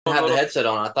Have the headset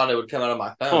on. I thought it would come out of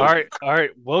my All phone. right, all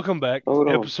right. Welcome back, Hold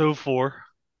on. episode 4,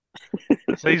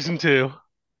 season 2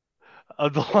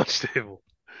 of the Launch Table.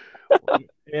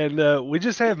 And we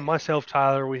just have myself,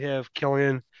 Tyler. We have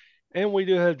Killian, and we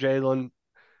do have Jalen.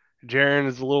 Jaron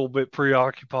is a little bit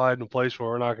preoccupied in a place where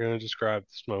we're not going to describe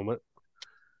this moment.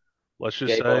 Let's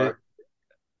just Gay say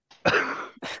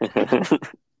bar.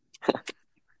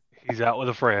 he's out with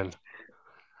a friend.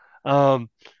 Um,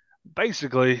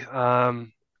 basically,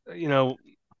 you know,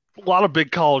 a lot of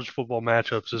big college football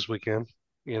matchups this weekend.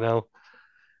 You know,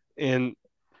 and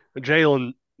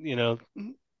Jalen,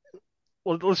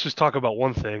 well, let's just talk about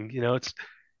one thing.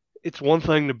 It's one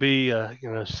thing to be,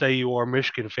 say you are a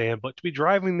Michigan fan, but to be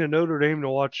driving to Notre Dame to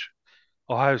watch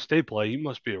Ohio State play, you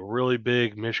must be a really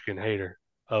big Michigan hater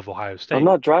of Ohio I'm State.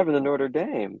 not driving to Notre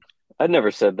Dame. I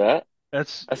never said that.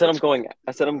 That's I said I'm that's going.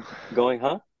 I said I'm going,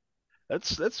 huh?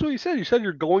 that's what you said. You said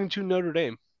you're going to Notre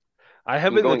Dame. I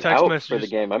have I'm it in the going text out for the messages.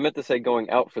 game. I meant to say going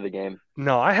out for the game.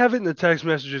 No, I have it in the text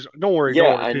messages. Don't Yeah, worry,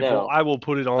 I people. know. I will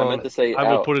put it I meant on. to say I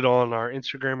will out. put it on our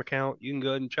Instagram account. You can go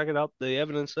ahead and check it out. The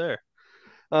evidence there.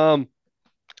 Um.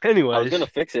 I was Anyways. gonna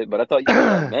fix it, but I thought you knew what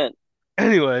I meant.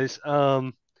 anyways.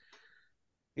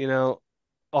 You know,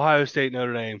 Ohio State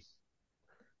Notre Dame.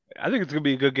 I think it's gonna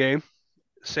be a good game.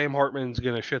 Sam Hartman's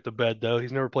gonna shit the bed though.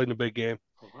 He's never played in a big game.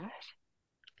 What?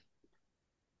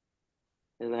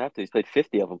 He doesn't have to. He's played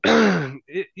 50 of them.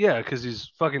 Yeah, because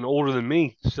he's fucking older than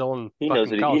me, still in He knows fucking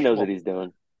what he college knows what football. he's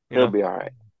doing. You He'll know, be all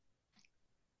right.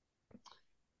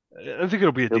 I think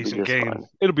it'll be a He'll be decent just game. fine.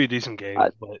 It'll be a decent I game,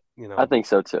 but I think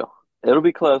so too. It'll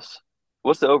be close.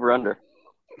 What's the over under?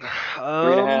 Three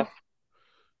and a um, half.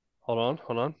 hold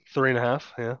on, 3.5.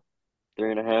 Yeah,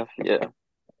 3.5. Yeah,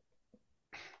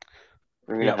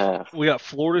 three we and a got half. we got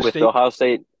Florida With State. Ohio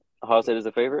State. Ohio State is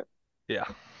a favorite. Yeah,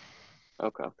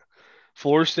 Okay,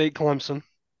 Florida State, Clemson.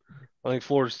 I think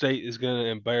Florida State is gonna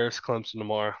embarrass Clemson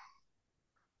tomorrow.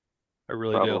 I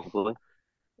really do. probably.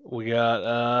 We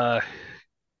got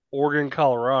Oregon,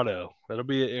 Colorado. That'll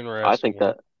be an I interesting think one.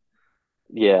 that.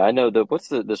 Yeah, I know what's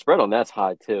the spread on that's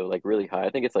high too, like really high. I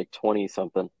think it's like 20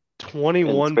 something in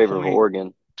its 21 favor of point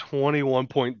Oregon. 21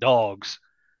 point dogs.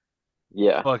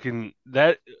 Yeah, Fucking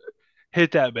that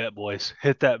hit that bet, boys.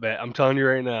 Hit that bet. I'm telling you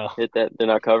right now. hit that. They're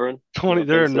not covering. You 20 don't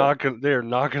think so? they're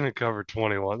not gonna cover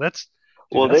 21. That's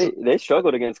dude, Well, that's they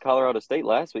struggled against Colorado State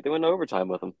last week. They went to overtime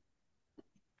with them.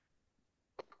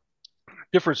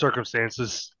 different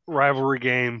circumstances. Rivalry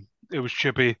game. It was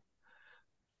chippy.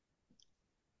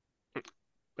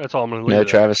 That's all I'm gonna leave No it at.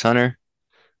 Travis Hunter.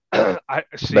 I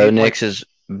see Bo if like Nix is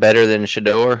better than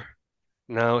Shador.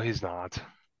 no, he's not.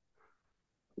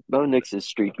 Bo Nix is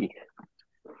streaky.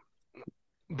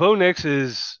 Bo Nix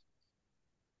is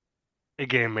a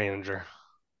game manager.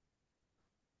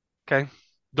 Okay.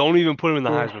 Don't even put him in the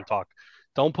Yeah, Heisman talk.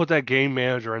 Don't put that game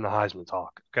manager in the Heisman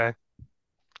talk. Okay.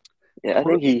 yeah. I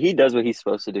think he does what he's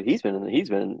supposed to do. He's been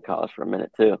in college for a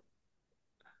minute too.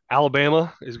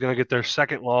 Alabama is going to get their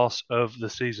second loss of the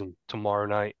season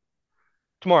tomorrow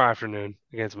afternoon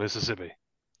against Mississippi.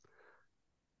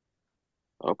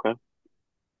 Okay.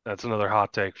 That's another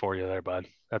hot take for you there, bud.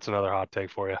 That's another hot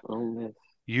take for you. Oh man.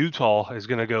 Utah is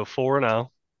going to go 4-0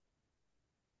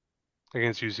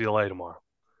 against UCLA tomorrow.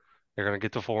 They're going to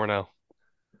get to 4-0.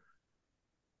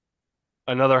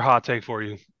 Another hot take for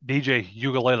you. DJ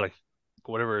Ugalele,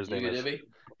 whatever his name is. Ugadibby.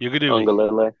 Ugadooey.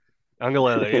 Ungalele.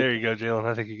 Ugalele. There you go, Jalen.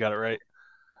 I think you got it right.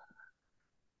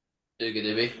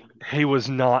 Ugadibby. He was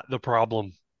not the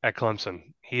problem at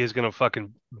Clemson. He is going to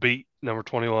fucking beat number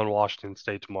 21 Washington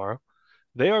State tomorrow.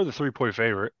 They are the 3-point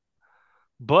favorite,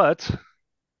 but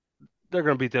they're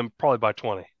going to beat them probably by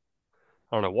 20. I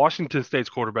don't know. Washington State's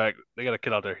quarterback, they got a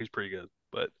kid out there. He's pretty good,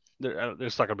 but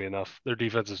there's not going to be enough. Their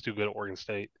defense is too good at Oregon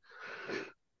State.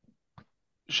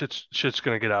 Shit's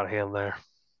going to get out of hand there.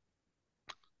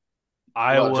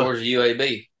 What about Iowa. Georgia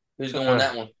UAB? Who's going to win Uh,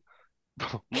 that one?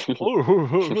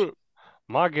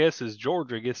 my guess is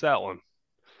Georgia gets that one.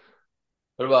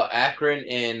 What about Akron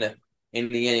and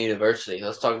Indiana University?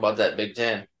 Let's talk about that Big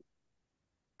Ten.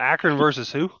 Akron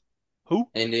versus who? Who?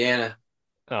 Indiana.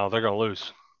 Oh, they're going to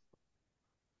lose.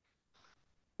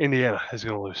 Indiana is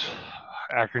going to lose.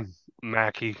 Akron,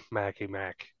 Mack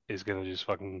is going to just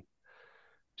fucking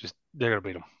they're going to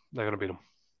beat them. They're going to beat them.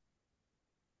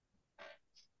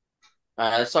 All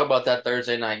right, let's talk about that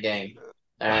Thursday night game.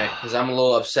 All right, because I'm a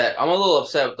little upset. I'm a little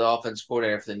upset with the offense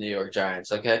coordinator for the New York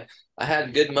Giants. Okay, I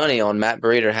had good money on Matt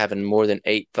Breida having more than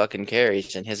 8 fucking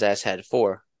carries, and his ass had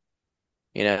 4.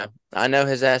 I know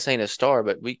his ass ain't a star,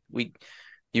 but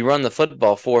you run the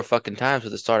football 4 fucking times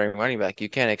with a starting running back. You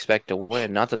can't expect to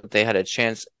win. Not that they had a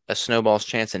chance, a snowball's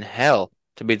chance in hell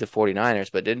to beat the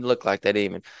 49ers, but it didn't look like that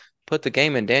even. Put the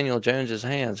game in Daniel Jones's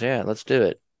hands. Yeah, let's do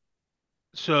it.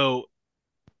 So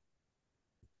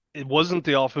it wasn't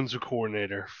the offensive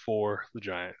coordinator for the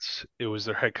Giants. It was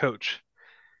their head coach.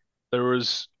 There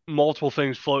was multiple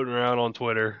things floating around on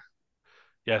Twitter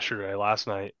last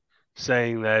night,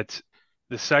 saying that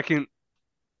the second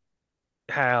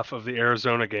half of the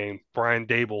Arizona game, Brian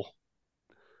Dable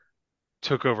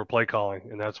took over play calling,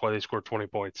 and that's why they scored 20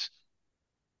 points.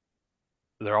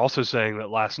 They're also saying that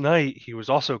last night he was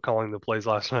also calling the plays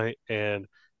last night, and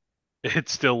it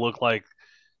still looked like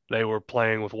they were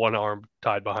playing with one arm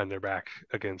tied behind their back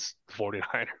against the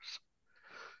 49ers.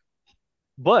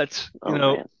 But,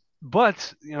 Man.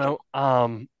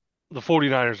 The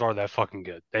 49ers are that fucking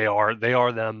good. They are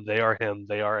them, they are him,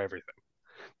 they are everything.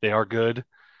 They are good.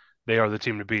 They are the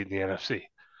team to beat in the NFC.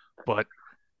 But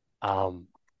kind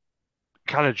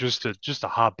of just to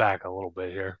hop back a little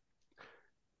bit here.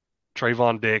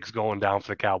 Trayvon Diggs going down for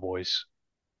the Cowboys.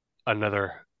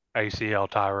 Another ACL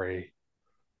tirade.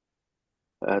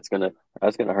 That's gonna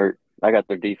hurt. I got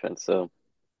their defense, so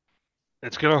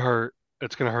It's gonna hurt.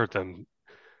 It's gonna hurt them.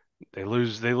 They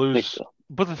lose. They lose. so.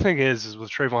 But the thing is with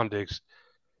Trayvon Diggs,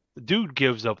 the dude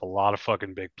gives up a lot of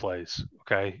fucking big plays.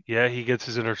 Okay, yeah, he gets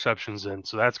his interceptions in,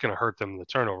 so that's gonna hurt them in the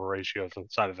turnover ratio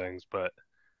side of things. But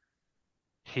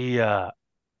he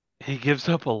gives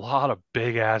up a lot of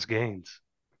big ass gains.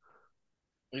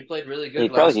 He played really He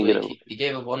good probably last can get week. He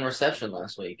gave up one reception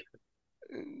last week.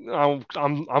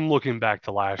 I'm looking back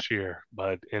to last year,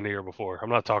 but in the year before. I'm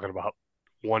not talking about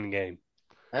one game.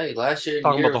 Hey, last year and the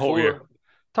Talking year about the whole year. before,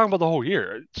 Talking about the whole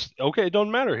year. It's okay. It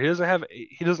doesn't matter. He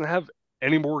doesn't have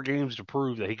any more games to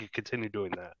prove that he could continue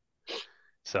doing that.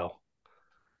 So,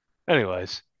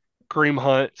 anyways, Kareem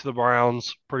Hunt to the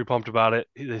Browns. Pretty pumped about it.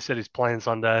 They said he's playing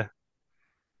Sunday.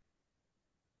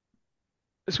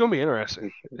 It's going to be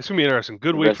interesting. It's going to be interesting.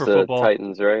 Good week against for the football.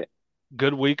 Titans, right?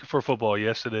 Good week for football.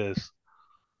 Yes, it is.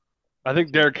 I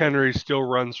think Derrick Henry still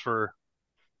runs for.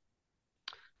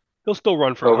 He'll still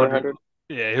run for Over 100. 100.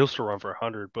 Yeah, he'll still run for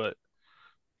 100. But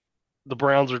the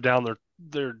Browns are down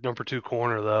their number 2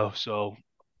 corner though, so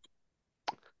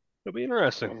it'll be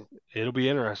interesting. It'll be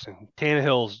interesting.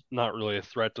 Tannehill's not really a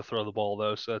threat to throw the ball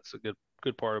though, so that's a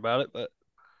good part about it. But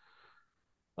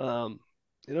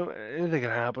anything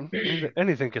can happen.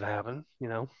 Anything can happen.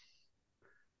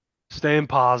 Staying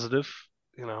positive.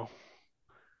 You know,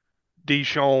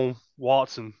 Deshaun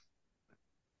Watson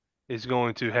is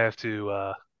going to have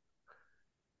to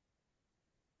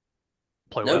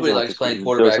play well. nobody He'll have likes to playing throw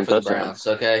quarterback some for the touchdowns. Browns.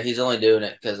 Okay, he's only doing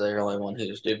it because they're the only one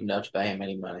who's stupid enough to pay him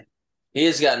any money. He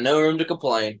has got no room to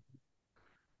complain.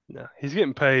 No, he's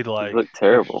getting paid He like looked a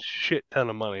terrible. shit ton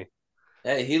of money.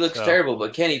 Hey, he looks So, terrible,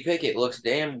 but Kenny Pickett looks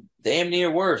damn near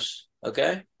worse.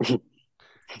 Okay,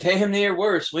 damn near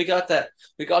worse. We got that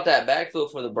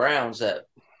backfield for the Browns that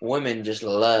women just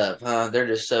love, huh? They're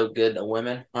just so good to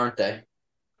women, aren't they?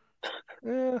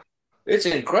 yeah, It's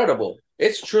incredible.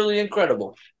 It's truly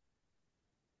incredible.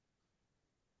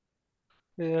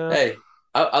 yeah. Hey,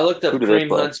 I looked up Who do they Kareem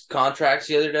play? Hunt's contracts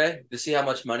the other day to see how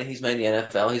much money he's made in the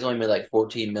NFL. He's only made like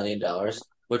 $14 million,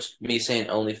 which me saying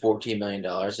only $14 million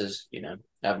is,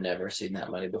 I've never seen that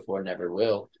money before, never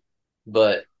will.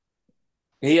 But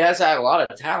he has had a lot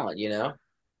of talent,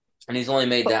 and he's only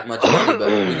made that much money. But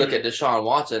we look at Deshaun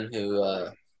Watson, who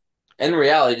in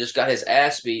reality just got his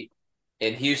ass beat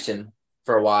in Houston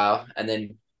for a while and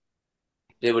then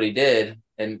did what he did,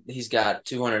 and he's got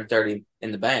 230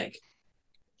 in the bank.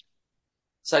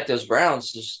 It's like those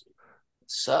Browns just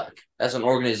suck as an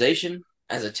organization,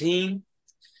 as a team.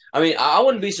 I mean, I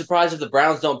wouldn't be surprised if the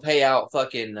Browns don't pay out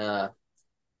fucking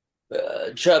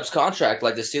Chubb's contract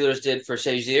like the Steelers did for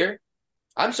Shazier.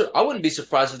 I wouldn't be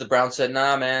surprised if the Browns said,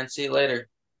 "Nah, man, see you later."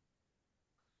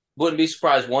 Wouldn't be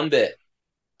surprised one bit.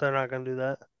 They're not going to do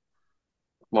that.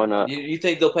 Why not? You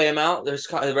think they'll pay him out? There's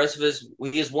the rest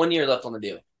of he has 1 year left on the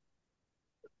deal.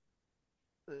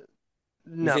 You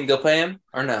No. think they'll pay him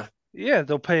or no? Yeah,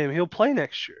 they'll pay him. He'll play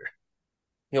next year.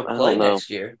 He'll I play don't know. next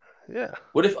year. Yeah.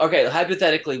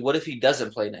 Hypothetically, what if he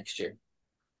doesn't play next year?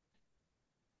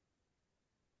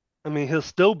 I mean, he'll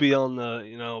still be on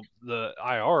the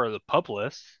IR or the pup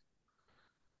list.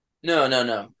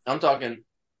 No. I'm talking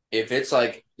if it's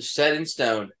like set in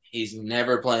stone, he's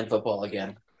never playing football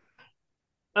again.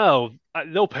 Oh,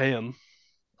 they'll pay him.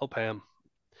 They'll pay him.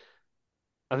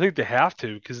 I think they have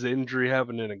to because the injury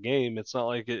happened in a game. It's not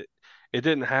like it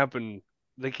didn't happen.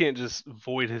 They can't just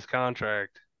void his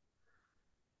contract.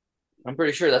 I'm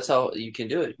pretty sure that's how you can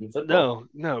do it in football.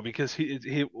 No, because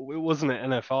it wasn't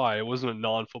an NFI. It wasn't a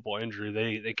non-football injury.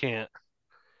 They can't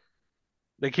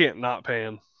not pay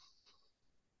him.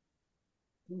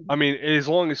 I mean, as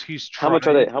long as he's How trying,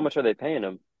 much are they paying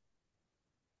him?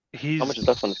 How much is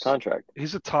left on his contract?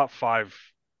 He's a top 5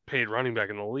 paid running back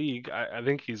in the league. I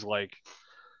think he's like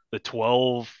the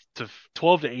 12 to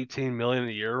 18 million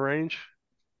a year range.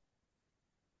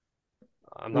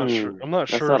 I'm not sure. I'm not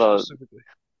sure specifically.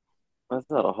 That's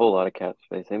not a whole lot of cap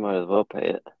space. They might as well pay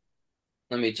it.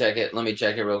 Let me check it. Let me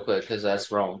check it real quick because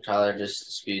that's wrong. Tyler just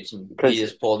disputes and he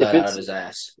just pulled that out of his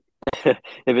ass. If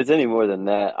it's any more than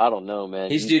that, I don't know, man.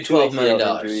 He's due $12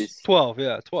 million. 12,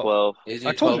 yeah, 12. He's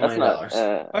due $12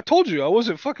 million. I told you I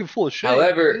wasn't fucking full of shit.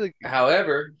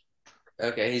 However,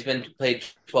 okay, he's been paid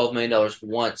 $12 million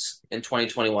once in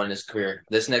 2021 in his career.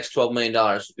 This next $12 million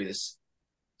would be the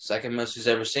second most he's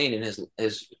ever seen in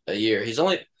his a year. He's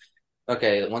only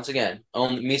okay. Once again,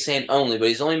 me saying only, but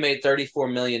he's only made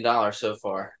 $34 million so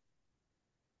far.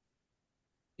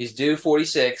 He's due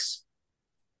 46.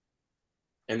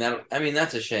 And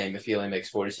that's a shame if he only makes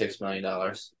 $46 million.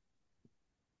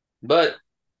 But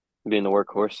being the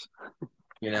workhorse,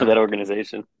 for that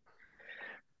organization.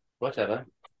 Whatever.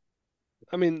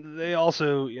 I mean, they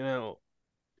also,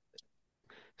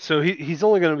 so he's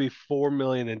only going to be $4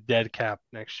 million in dead cap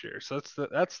next year. So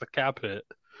that's the cap hit.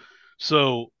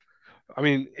 So, I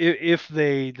mean, if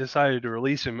they decided to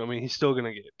release him, I mean, he's still going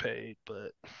to get paid,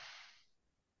 but.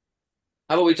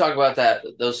 How about we talk about that?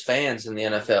 Those fans in the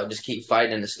NFL just keep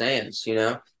fighting in the stands,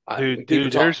 Dude,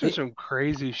 there's some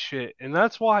crazy shit, and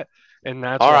that's why. And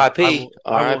that's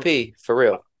RIP for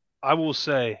real. I will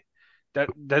say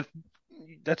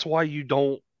that's why you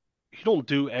don't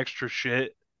do extra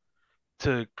shit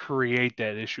to create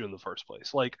that issue in the first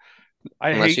place. Like,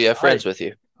 unless you have friends with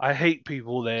you. I hate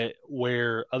people that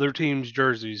wear other teams'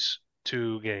 jerseys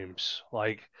to games.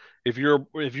 Like, if you're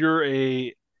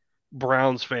a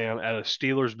Browns fan at a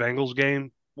Steelers-Bengals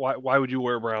game, why would you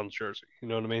wear a Browns jersey? You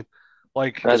know what I mean?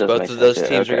 Like, because both of those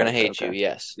teams are going to hate you.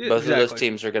 Yes, both of those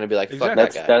teams are going to be like, "Fuck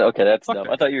that guy." That's dumb.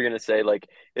 I thought you were going to say like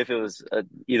if it was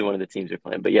either one of the teams you're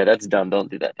playing, but yeah, that's dumb.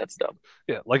 Don't do that. That's dumb.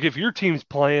 Yeah, like if your team's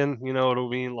playing, you know what I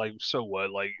mean. Like, so what?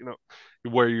 Like,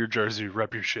 you wear your jersey,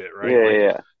 rep your shit, right?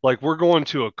 Yeah. Like we're going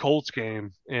to a Colts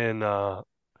game in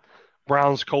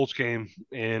Browns Colts game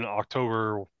in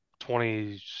October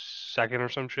 22nd or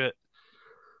some shit.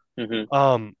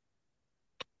 Mm-hmm.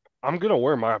 I'm gonna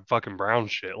wear my fucking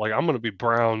Browns shit. Like, I'm gonna be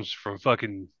Browns from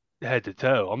fucking head to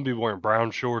toe. I'm gonna be wearing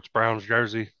Browns shorts, Browns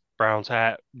jersey, Browns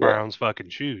hat, Browns fucking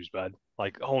shoes, bud.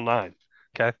 Like, the whole nine.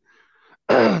 Okay.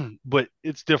 But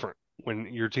it's different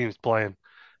when your team's playing,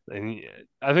 and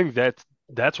I think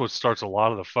that's what starts a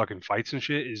lot of the fucking fights and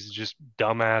shit. Is just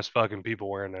dumbass fucking people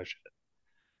wearing that shit.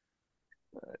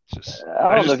 It's just,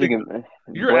 I don't know if you can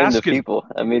you're asking the people.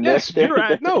 I mean, yes,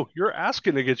 you're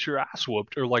asking to get your ass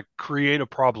whooped or like create a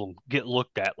problem, get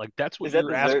looked at. Like, that's what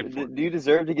you're asking for. Do you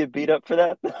deserve to get beat up for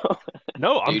that?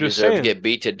 No, I'm just saying. To get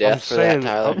beat to death for that,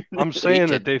 Tyler? I'm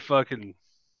saying that they fucking.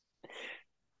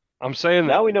 I'm saying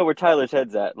now we know where Tyler's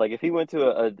head's at. Like, if he went to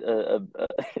a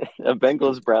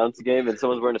Bengals Browns game and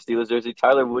someone's wearing a Steelers jersey,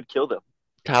 Tyler would kill them.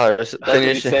 Tyler's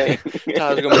going to be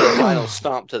the final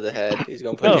stomp to the head. He's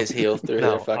going to put his heel through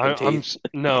their fucking teeth.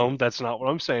 No, that's not what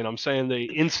I'm saying. I'm saying they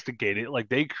instigate it. Like,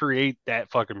 they create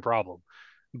that fucking problem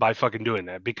by fucking doing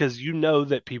that because you know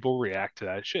that people react to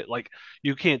that shit. Like,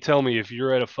 you can't tell me if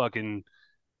you're at a fucking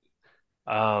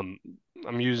I'm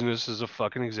using this as a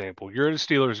fucking example. You're at a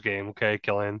Steelers game, okay,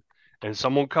 Killian, and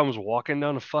someone comes walking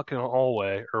down the fucking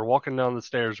hallway or walking down the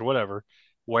stairs or whatever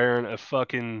wearing a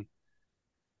fucking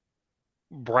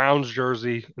Browns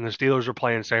jersey and the Steelers are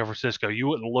playing San Francisco, you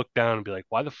wouldn't look down and be like,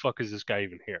 why the fuck is this guy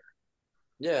even here?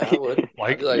 Yeah, I would.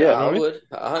 I would.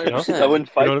 100%. I wouldn't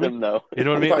fight them though. You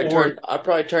know what I mean? I'd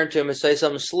probably turn to him and say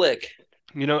something slick.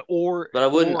 But I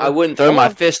wouldn't throw my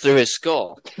fist through his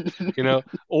skull.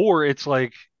 Or it's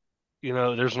like,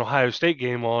 there's an Ohio State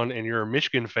game on and you're a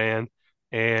Michigan fan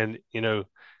and,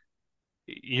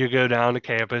 you go down to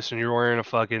campus and you're wearing a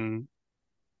fucking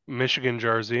Michigan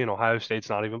jersey and Ohio State's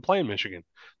not even playing Michigan.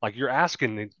 Like, you're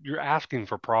asking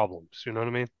for problems. You know what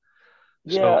I mean?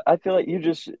 Yeah, so, I feel like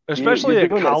especially at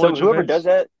college. So whoever does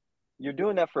that, you're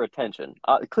doing that for attention.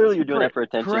 Clearly, you're doing that for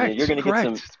attention. Correct. You're going to get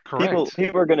some people.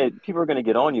 People are going to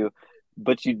get on you,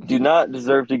 but you do not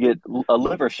deserve to get a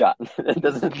liver shot. That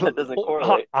doesn't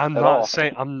correlate. I'm not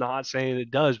saying it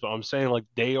does, but I'm saying like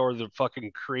they are the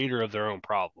fucking creator of their own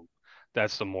problem.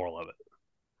 That's the moral of it.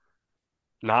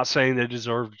 Not saying they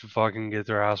deserve to fucking get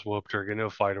their ass whooped or get into a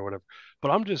fight or whatever, but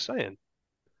I'm just saying.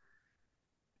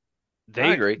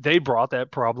 I agree. They brought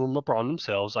that problem upon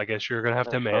themselves. I guess you're gonna have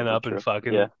to man up and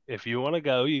fucking. Yeah. If you want to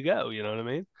go, you go. You know what I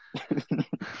mean?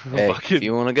 Hey, if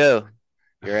you want to go,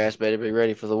 your ass better be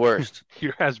ready for the worst.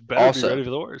 Your ass better be ready for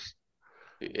the worst.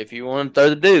 If you want to throw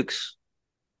the Dukes,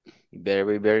 you better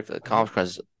be ready for the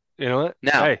consequences. You know what?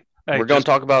 Now, Hey, we're going to just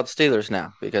talk about Steelers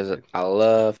now because I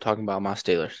love talking about my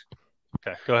Steelers.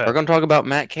 okay. Go We're ahead. going to talk about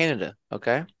Matt Canada,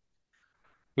 okay?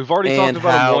 We've already talked And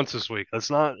about him how once this week. Let's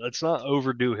not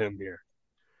overdo him here.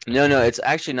 no, it's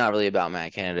actually not really about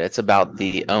Matt Canada. It's about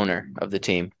the owner of the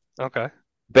team. Okay.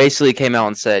 Basically came out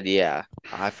and said, "Yeah,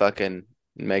 I fucking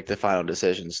make the final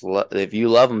decisions. If you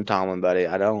love him, Tomlin, buddy,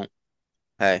 I don't.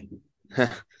 Hey,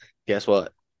 guess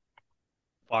what?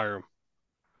 Fire him.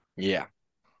 Yeah.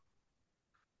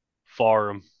 Fire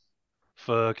him.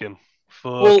 Fuck him.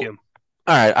 Fuck Well, him.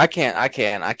 all right. I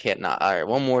can't not. All right.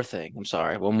 One more thing. I'm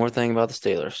sorry. One more thing about the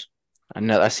Steelers. I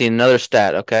know. I see another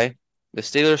stat. Okay, the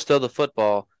Steelers throw the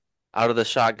football out of the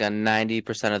shotgun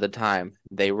 90% of the time.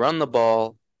 They run the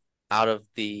ball out of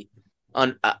the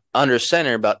under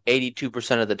center about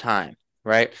 82% of the time,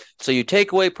 right? So you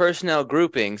take away personnel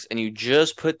groupings and you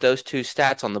just put those two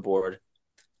stats on the board.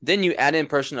 Then you add in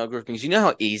personnel groupings. You know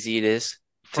how easy it is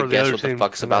to For the guess other what the team,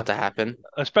 fuck's about to happen?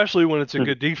 especially when it's a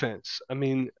good defense. I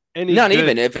mean, any Not good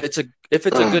even if it's a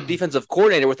good defensive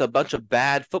coordinator with a bunch of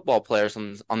bad football players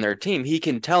on their team, he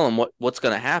can tell them what's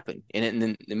going to happen, and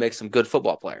then it makes them good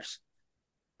football players.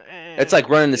 It's like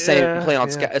running the same play on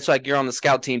scout. It's like you're on the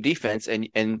scout team defense,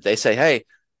 and they say, "Hey,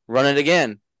 run it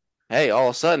again." Hey, all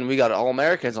of a sudden we got all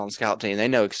Americans on scout team. They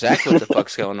know exactly what the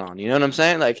fuck's going on. You know what I'm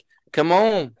saying? Like, come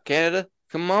on, Canada,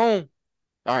 come on.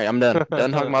 All right, I'm done.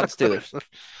 Done talking about the Steelers.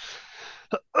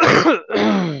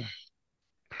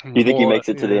 Do you think he Well, makes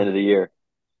it to the end of the year?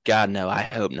 God no, I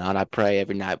hope not. I pray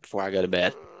every night before I go to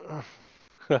bed.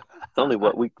 It's only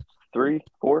what, week 3,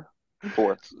 4,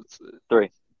 4, 3.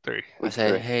 Three. I Week say,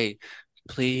 3. hey,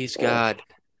 please Yeah, God, it's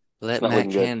let not Matt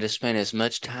looking good. Canada spend as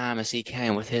much time as he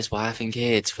can with his wife and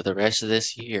kids for the rest of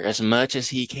this year, as much as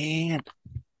he can.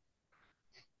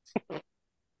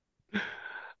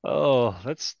 Oh,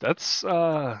 I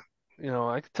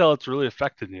can tell it's really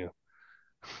affecting you.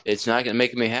 It's not going to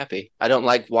make me happy. I don't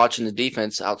like watching the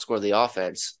defense outscore the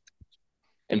offense.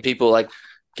 And people like,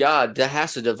 God, that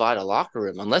has to divide a locker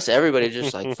room. Unless everybody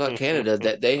just like fuck Canada,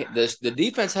 that the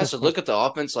defense has to look at the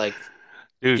offense like,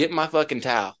 Dude, get my fucking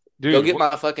towel. Go dude, get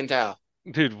my fucking towel.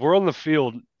 we're on the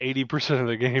field 80% of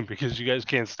the game because you guys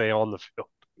can't stay on the field.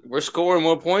 We're scoring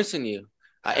more points than you.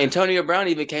 Antonio Brown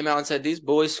even came out and said these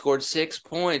boys scored 6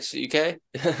 points. Okay,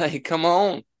 like come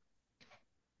on,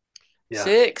 Yeah.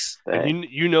 6, And Dang.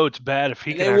 you know it's bad if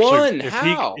he and can they actually won.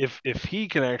 How? if he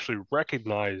can actually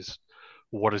recognize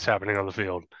what is happening on the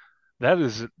field. That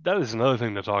is another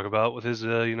thing to talk about with his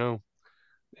brain,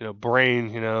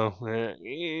 a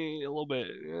little bit,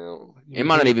 It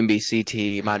might not even be CT.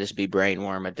 It might just be brain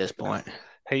worm at this point.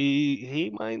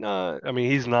 he might not. I mean,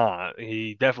 he's not.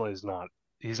 He definitely is not.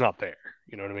 He's not there.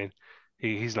 You know what I mean?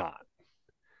 He's not.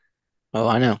 Oh,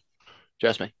 I know.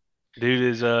 Trust me. Dude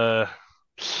is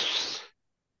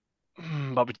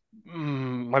might be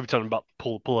talking about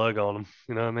pull the plug on him.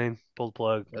 You know what I mean? Pull the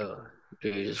plug. Oh,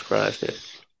 Jesus Christ, dude.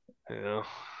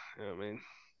 I mean,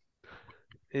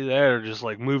 either that or just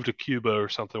like move to Cuba or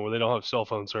something where they don't have cell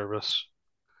phone service.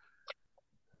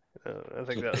 I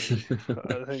think that would be.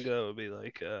 I think that would be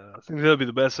like. I think that would be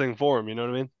the best thing for him. You know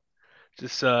what I mean?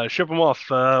 Just ship him off.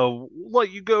 We'll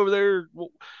let you go over there.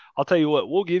 I'll tell you what.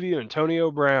 We'll give you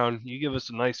Antonio Brown. You give us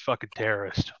a nice fucking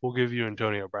terrorist. We'll give you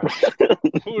Antonio Brown.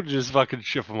 We'll just fucking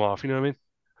ship him off. You know what I mean?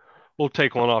 We'll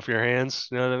take one off your hands.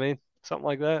 You know what I mean? Something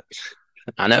like that.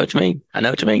 I know what you mean. I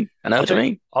know what you mean. I know what you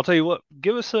mean. I'll tell you what.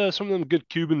 Give us some of them good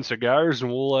Cuban cigars,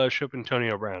 and we'll ship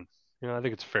Antonio Brown. I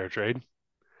think it's a fair trade.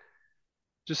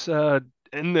 Just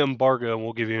end the embargo, and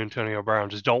we'll give you Antonio Brown.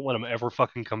 Just don't let him ever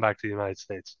fucking come back to the United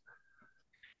States.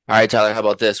 All right, Tyler. How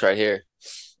about this right here?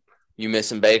 You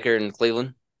missing Baker in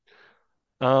Cleveland?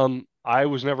 I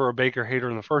was never a Baker hater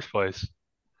in the first place.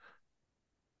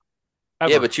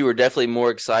 Ever. Yeah, but you were definitely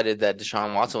more excited that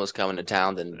Deshaun Watson was coming to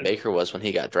town than Baker was when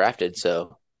he got drafted.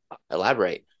 So,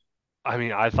 elaborate. I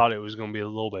mean, I thought it was going to be a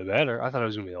little bit better. I thought it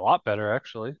was going to be a lot better,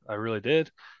 actually. I really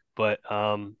did. But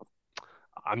I'm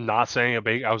not saying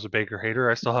I was a Baker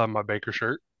hater. I still have my Baker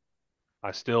shirt.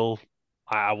 I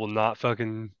will not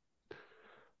fucking,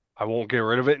 I won't get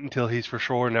rid of it until he's for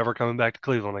sure never coming back to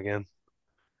Cleveland again.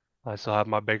 I still have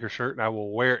my Baker shirt, and I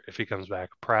will wear it if he comes back,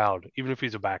 proud, even if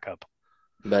he's a backup.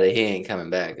 But he ain't coming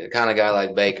back. The kind of guy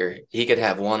like Baker, he could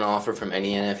have one offer from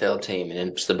any NFL team,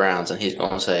 and it's the Browns, and he's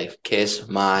going to say, "Kiss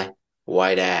my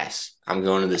white ass. I'm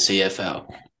going to the CFL."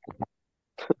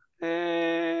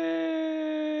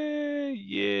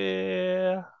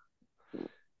 Yeah.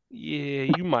 Yeah,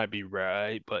 you might be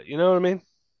right, but you know what I mean?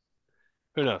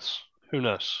 Who knows? Who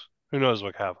knows? Who knows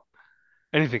what could happen?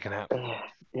 Anything can happen.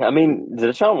 Yeah, I mean,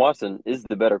 Deshaun Watson is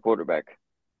the better quarterback,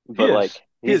 He but like is.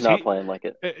 He he's is. not playing like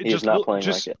it. He is Just not look. playing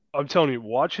like Just it. I'm telling you,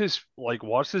 watch his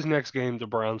next game. The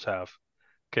Browns have.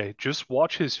 Okay, just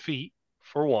watch his feet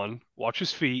for one. Watch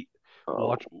his feet.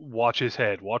 Oh, Watch his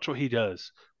head. Watch what he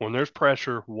does. When there's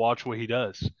pressure, watch what he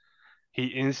does. He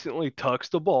instantly tucks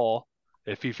the ball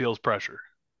if he feels pressure.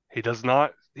 He does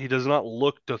not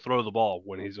look to throw the ball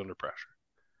when he's under pressure.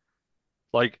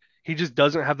 Like he just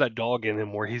doesn't have that dog in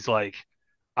him where he's like,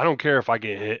 I don't care if I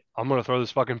get hit. I'm gonna throw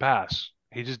this fucking pass.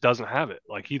 He just doesn't have it.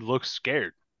 Like he looks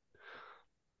scared.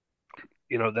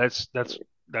 That's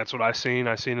what I seen.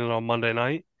 I seen it on Monday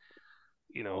night.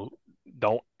 You know,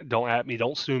 don't at me,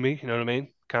 don't sue me. You know what I mean?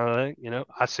 Kind of thing.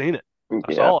 I seen it. I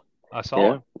yeah, saw it. I saw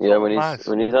yeah, him. yeah. Saw it with my eyes.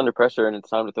 When he's under pressure and it's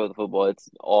time to throw the football, it's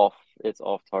off. It's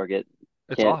off target.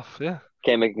 It's Can't off. Yeah,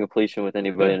 can't make a completion with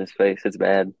anybody yeah. in his face. It's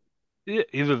bad. Yeah,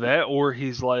 either that or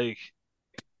he's lucky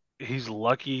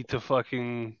to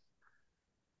fucking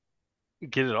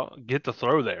get the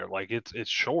throw there. Like it's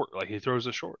short. Like he throws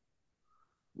it short.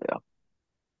 Yeah.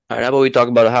 All right, how about we talk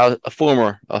about a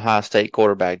former Ohio State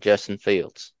quarterback, Justin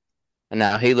Fields, and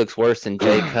now he looks worse than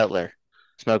Jay Cutler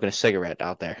smoking a cigarette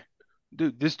out there.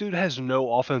 Dude, this dude has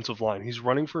no offensive line. He's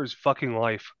running for his fucking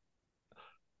life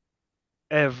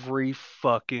every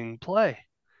fucking play.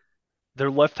 Their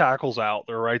left tackle's out,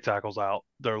 their right tackle's out,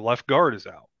 their left guard is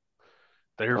out.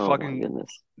 They're Oh my fucking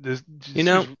goodness. You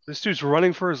know, this dude's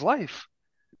running for his life.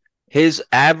 his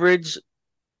average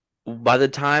by the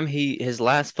time his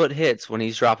last foot hits when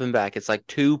he's dropping back, it's like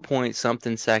 2 point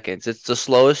something seconds. It's the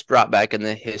slowest drop back in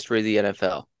the history of the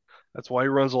NFL. That's why he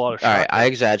runs a lot of All right, I shotgun.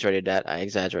 exaggerated that.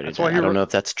 That's why I don't know if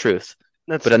that's truth,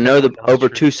 that's but I know the definitely not over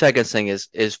true. 2 seconds thing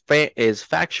is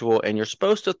factual, and you're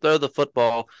supposed to throw the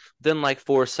football within like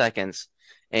 4 seconds.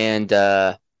 And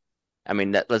I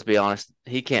mean, let's be honest,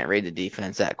 he can't read the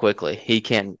defense that quickly. He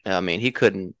can't. I mean, he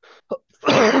couldn't.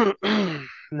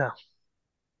 No,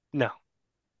 no.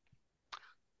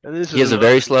 And this He is has a another.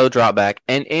 very slow drop back,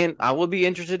 and I will be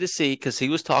interested to see because he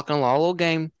was talking a lot of little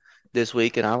game this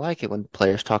week, and I like it when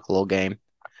players talk a little game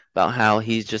about how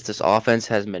he's just this offense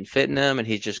hasn't been fitting him, and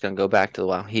he's just going to go back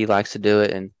to how he likes to do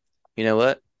it. And you know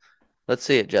what? Let's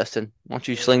see it, Justin. Why don't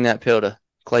you sling that pill to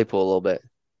Claypool a little bit?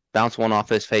 Bounce one off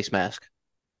his face mask.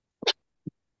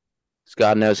 'Cause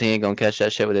God knows he ain't gonna catch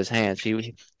that shit with his hands.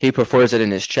 He prefers it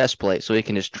in his chest plate so he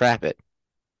can just trap it.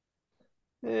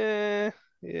 Yeah.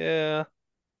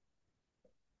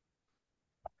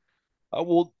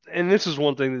 Well, and this is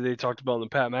one thing that they talked about on the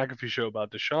Pat McAfee show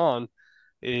about Deshaun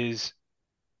is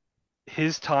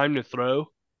his time to throw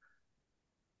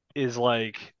is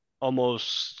like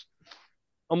almost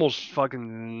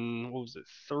fucking what was it?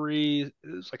 It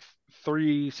was like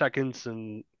 3 seconds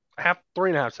and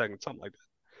 3.5 seconds, something like that.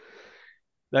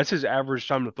 That's his average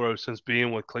time to throw since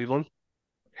being with Cleveland.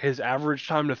 His average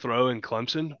time to throw in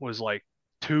Clemson was like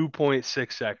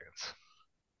 2.6 seconds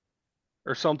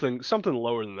or something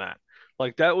lower than that.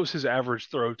 Like that was his average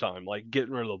throw time, like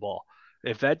getting rid of the ball.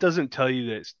 If that doesn't tell you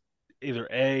that it's either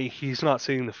A, he's not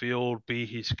seeing the field, B,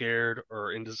 he's scared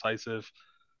or indecisive,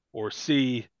 or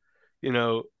C, you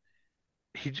know,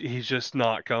 he's just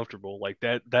not comfortable. Like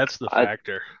that's the I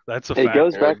factor. That's a it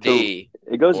goes factor. Or back to D,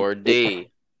 it goes or it, D.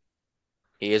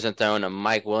 He isn't throwing to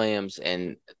Mike Williams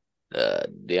and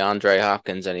DeAndre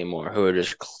Hopkins anymore, who are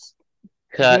just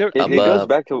He cut never it goes above.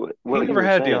 back to he what you never were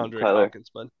had saying, DeAndre Tyler. Hopkins,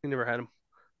 but he never had him.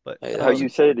 But Hey, that was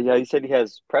How you said he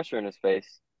has pressure in his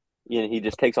face. You know, he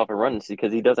just takes off and runs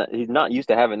because he's not used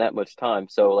to having that much time.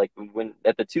 So like when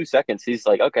at the 2 seconds, he's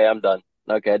like, okay, I'm done.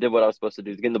 Okay, I did what I was supposed to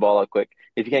do. Getting the ball out quick.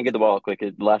 If you can't get the ball out quick,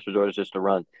 the last resort is just to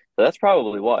run. So that's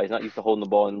probably why he's not used to holding the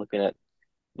ball and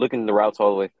looking the routes all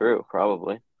the way through.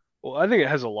 Probably. well, I think it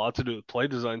has a lot to do with play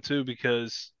design too,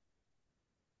 because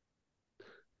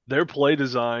their play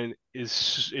design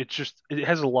it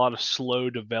has a lot of slow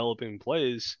developing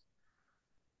plays.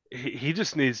 He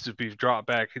just needs to be dropped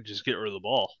back and just get rid of the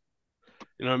ball.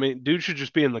 You know what I mean? Dude should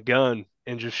just be in the gun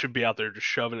and just should be out there just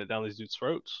shoving it down these dudes'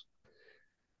 throats.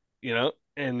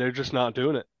 And they're just not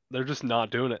doing it. They're just not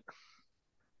doing it.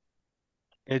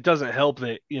 It doesn't help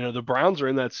that the Browns are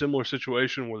in that similar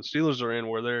situation where the Steelers are in,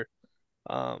 where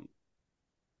um,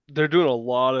 they're doing a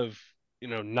lot of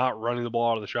not running the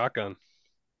ball out of the shotgun.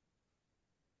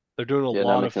 They're doing a Yeah,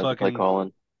 not lot of mixing up the play fucking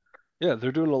calling. yeah.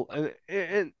 They're doing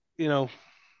and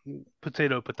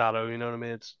potato. You know what I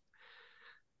mean?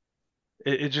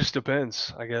 It just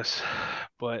depends, I guess.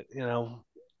 But I don't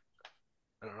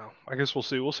know. I guess we'll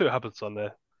see. We'll see what happens Sunday.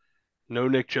 No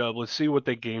Nick Chubb. Let's see what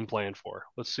they game plan for.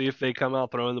 Let's see if they come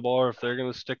out throwing the ball or if they're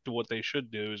going to stick to what they should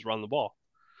do is run the ball.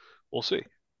 We'll see.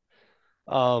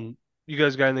 You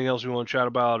guys got anything else you want to chat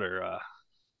about or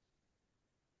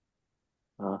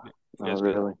Uh, You no, guys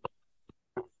good? really.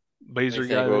 Baser, you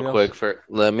got anything else?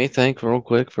 Let me think real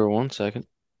quick for 1 second.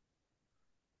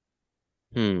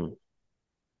 Hmm.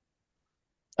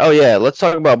 Oh yeah, let's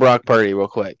talk about Brock Purdy real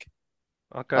quick.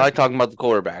 I Okay. like talking about the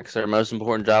quarterbacks, their most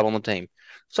important job on the team.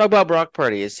 Let's talk about Brock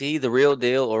Purdy. Is he the real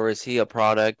deal, or is he a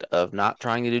product of not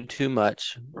trying to do too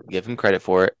much, give him credit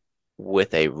for it,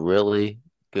 with a really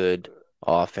good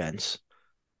offense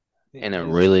and a He's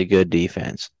really good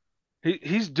defense?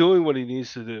 he's doing what he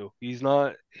needs to do. He's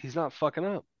not fucking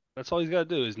up. That's all he's got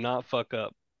to do is not fuck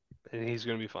up, and he's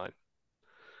gonna be fine.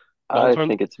 Don't I turn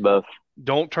think it's both.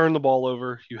 don't turn the ball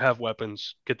over. You have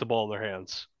weapons. Get the ball in their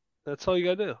hands. That's all you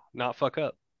got to do. Not fuck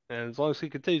up. And as long as he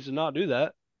continues to not do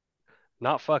that,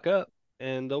 not fuck up,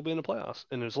 and they'll be in the playoffs.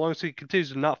 And as long as he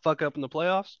continues to not fuck up in the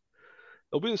playoffs,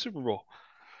 they'll be in the Super Bowl.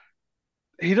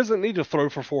 He doesn't need to throw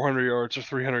for 400 yards or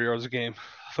 300 yards a game.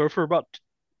 Throw for about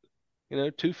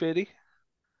 250.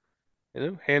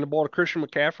 Hand the ball to Christian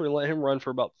McCaffrey and let him run for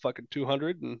about fucking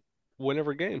 200 and win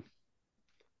every game.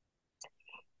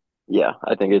 Yeah,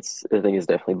 I think it's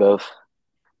definitely both.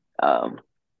 Um,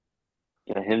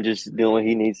 him just doing what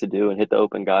he needs to do and hit the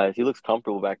open guys. He looks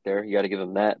comfortable back there. You got to give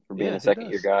him that for being Yeah, a he second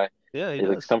year does. guy. Yeah, he He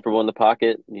looks does. comfortable in the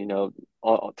pocket.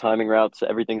 Timing routes,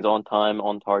 everything's on time,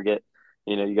 on target.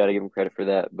 You got to give him credit for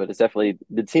that. But it's definitely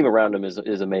the team around him is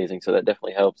amazing. So that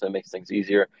definitely helps. That makes things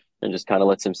easier and just kind of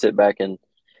lets him sit back and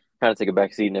kind of take a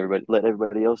back seat and let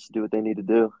everybody else do what they need to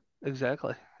do.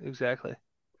 Exactly. Exactly.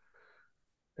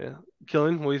 Yeah.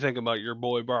 Killing, what do you think about your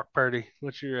boy Brock Purdy?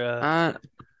 What's I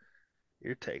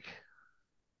your take?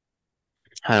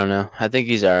 I don't know. I think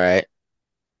he's all right.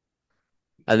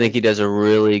 I think he does a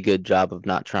really good job of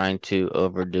not trying to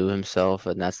overdo himself,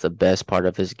 and that's the best part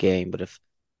of his game. But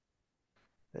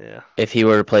Yeah. if he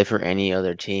were to play for any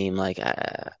other team, like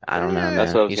I don't know,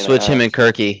 That's Eh, man. what I was You gonna switch him and ask.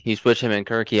 Kirky. You switch him and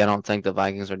Kirky. I don't think the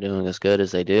Vikings are doing as good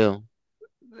as they do.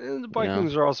 and the You know,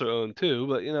 Vikings are also owned too,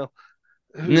 but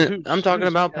who I'm who's talking who's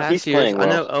about He's past years. playing I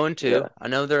know well. 0-2. Yeah, I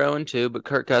know they're 0-2, but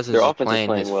Kirk Cousins their is offense is playing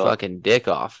playing his well. fucking dick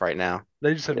off right now.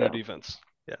 they just have no Yeah, defense.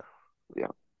 Yeah. yeah.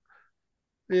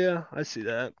 Yeah, I see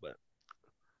that, but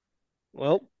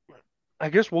well, I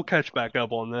guess we'll catch back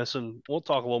up on this and we'll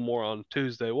talk a little more on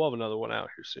Tuesday. We'll have another one out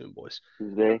here soon, boys.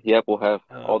 Tuesday. Yep, we'll have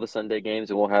all Um, the Sunday games,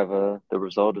 and we'll have the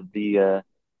result of the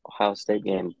Ohio State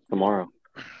game tomorrow.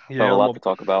 We'll have yeah, a lot to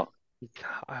talk about.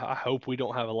 I hope we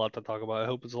don't have a lot to talk about. I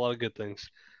hope it's a lot of good things.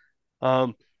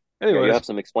 Um, Yeah, you anyways, have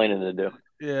some explaining to do.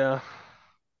 yeah.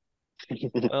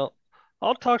 Well,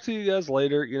 I'll talk to you guys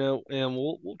later, and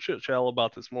we'll chit chat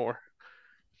about this more.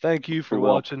 Thank you We for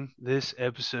will. watching this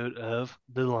episode of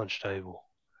The Lunch Table.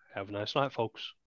 Have a nice night, folks.